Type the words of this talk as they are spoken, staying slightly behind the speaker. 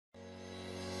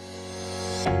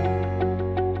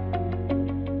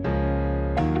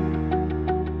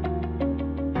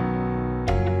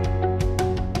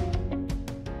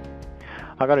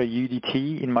I got a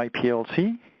UDT in my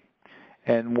PLC,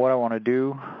 and what I want to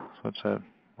do, so it's a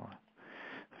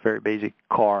very basic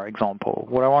car example.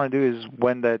 What I want to do is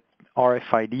when that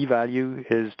RFID value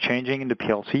is changing in the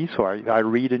PLC, so I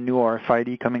read a new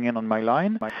RFID coming in on my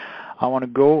line, I want to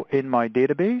go in my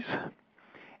database,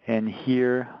 and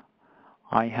here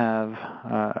I have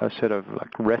a set of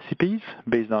like recipes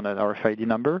based on that RFID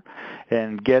number,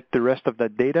 and get the rest of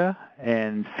that data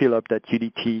and fill up that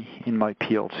UDT in my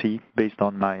PLC based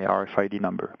on my RFID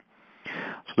number.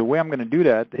 So the way I'm going to do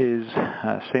that is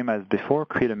same as before,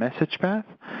 create a message path.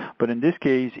 But in this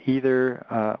case, either,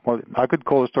 well, I could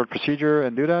call a stored procedure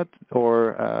and do that,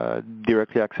 or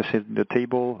directly access it in the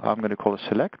table. I'm going to call a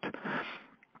select.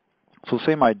 So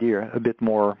same idea, a bit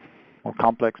more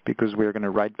complex because we're going to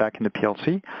write back in the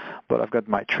PLC. But I've got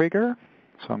my trigger.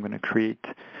 So I'm going to create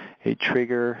a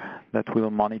trigger that will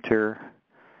monitor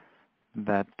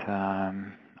that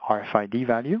RFID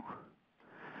value.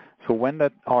 So when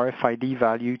that RFID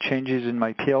value changes in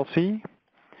my PLC,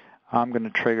 I'm going to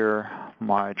trigger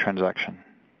my transaction.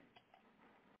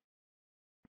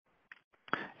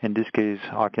 In this case,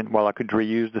 I could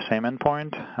reuse the same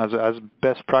endpoint. As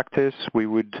best practice, we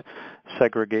would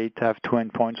segregate, have two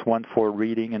endpoints, one for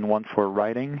reading and one for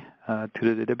writing to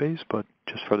the database, but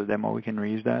just for the demo, we can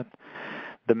reuse that.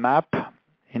 The map,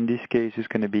 in this case, is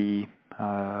going to be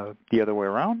the other way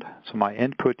around. So my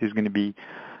input is going to be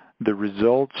the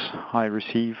results I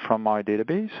receive from my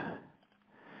database.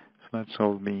 So that's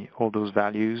all those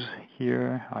values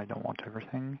here. I don't want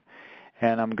everything.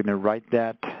 And I'm going to write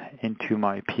that into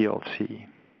my PLC.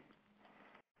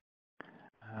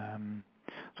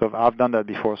 So I've done that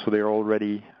before, so they're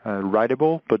already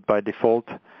writable, but by default,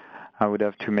 I would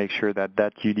have to make sure that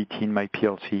that UDT in my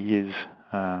PLC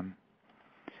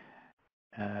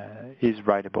is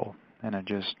writable. And I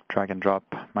just drag and drop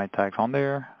my tags on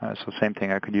there. So same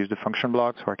thing, I could use the function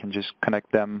blocks, or I can just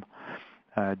connect them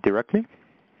directly.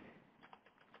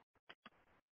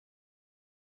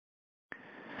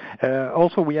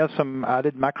 Also, we have some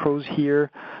added macros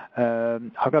here.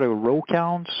 I've got a row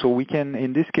count, so we can,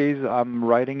 in this case, I'm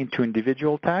writing into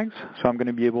individual tags, so I'm going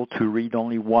to be able to read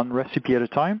only one recipe at a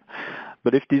time.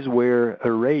 But if these were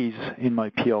arrays in my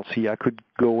PLC, I could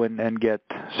go in and get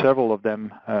several of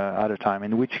them at a time,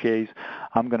 in which case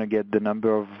I'm going to get the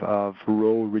number of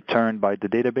row returned by the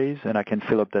database, and I can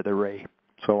fill up that array.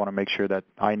 So I want to make sure that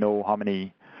I know how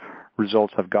many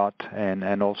results I've got,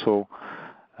 and also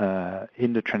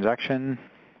in the transaction,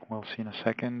 we'll see in a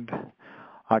second,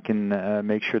 I can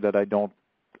make sure that I don't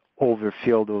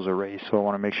overfill those arrays. So I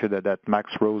want to make sure that that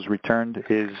max rows returned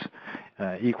is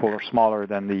equal or smaller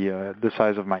than the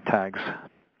size of my tags.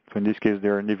 So in this case,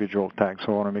 they're individual tags.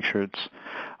 So I want to make sure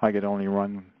I get only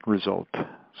one result.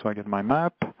 So I get my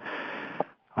map.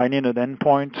 I need an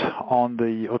endpoint on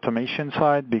the automation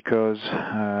side because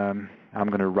I'm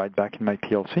going to write back in my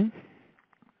PLC.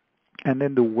 And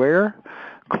then the where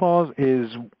clause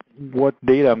is what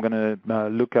data I'm going to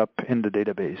look up in the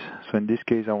database. So in this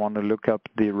case, I want to look up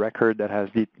the record that has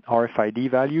the RFID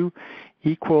value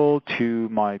equal to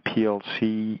my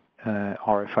PLC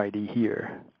RFID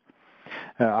here.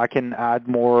 I can add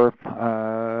more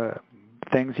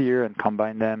things here and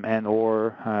combine them, and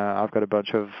or I've got a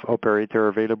bunch of operator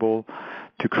available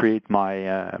to create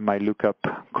my my lookup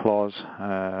clause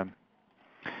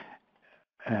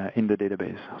in the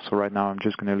database. So right now I'm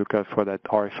just going to look out for that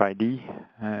RFID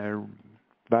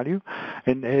value.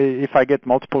 And if I get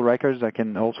multiple records, I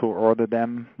can also order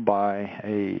them by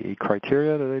a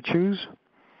criteria that I choose.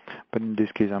 But in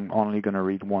this case, I'm only going to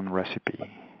read one recipe.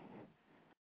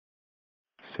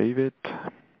 Save it.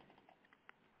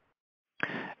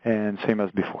 And same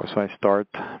as before. So I start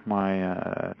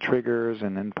my triggers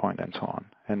and endpoint and so on.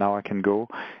 And now I can go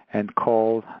and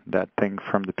call that thing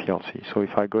from the PLC. So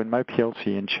if I go in my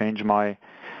PLC and change my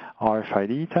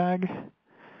RFID tag,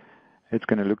 it's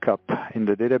going to look up in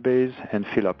the database and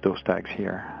fill up those tags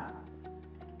here.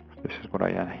 This is what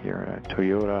I had here,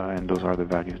 Toyota, and those are the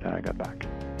values that I got back.